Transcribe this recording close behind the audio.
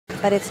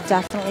but it's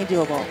definitely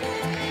doable.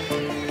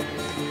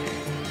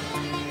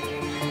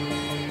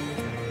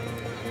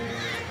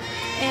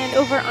 And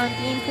over on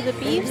beam for the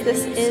Beeves,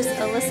 this is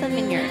Alyssa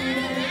Minyard.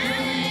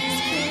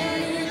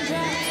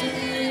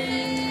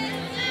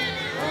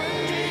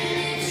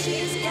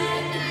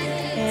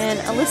 And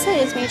Alyssa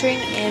is majoring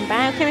in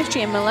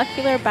biochemistry and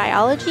molecular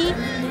biology,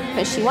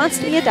 but she wants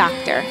to be a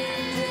doctor.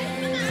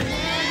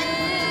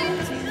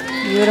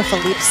 Beautiful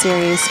leap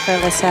series for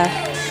Alyssa.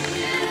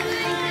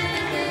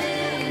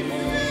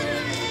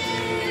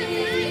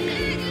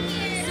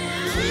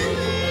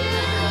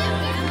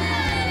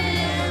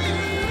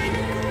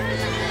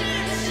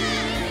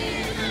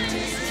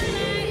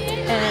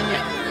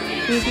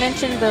 And we've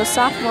mentioned those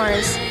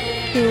sophomores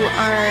who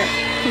are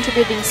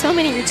contributing so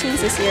many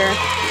routines this year.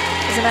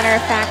 As a matter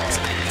of fact,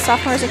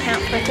 sophomores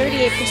account for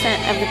 38%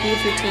 of the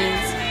Beeves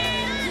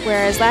routines,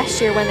 whereas last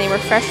year when they were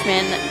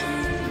freshmen,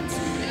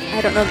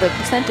 I don't know the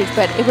percentage,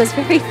 but it was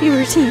very few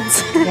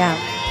routines. Yeah,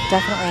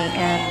 definitely.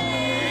 And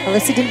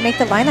Alyssa didn't make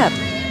the lineup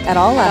at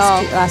all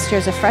last year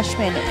as a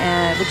freshman,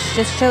 which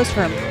just shows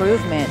her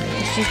improvement.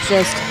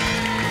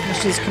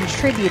 She's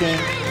contributing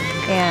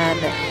and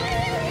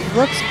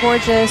looks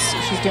gorgeous.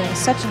 She's doing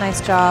such a nice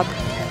job.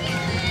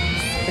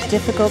 The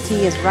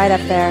difficulty is right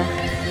up there.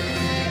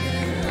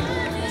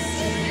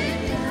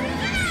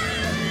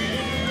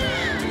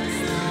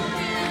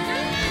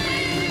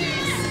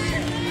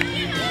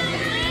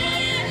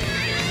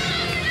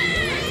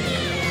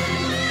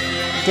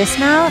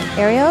 Dismount,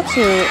 aerial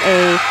to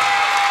a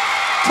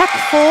tuck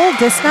full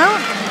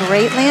dismount.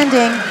 Great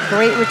landing,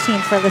 great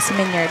routine for Alyssa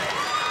Minyard.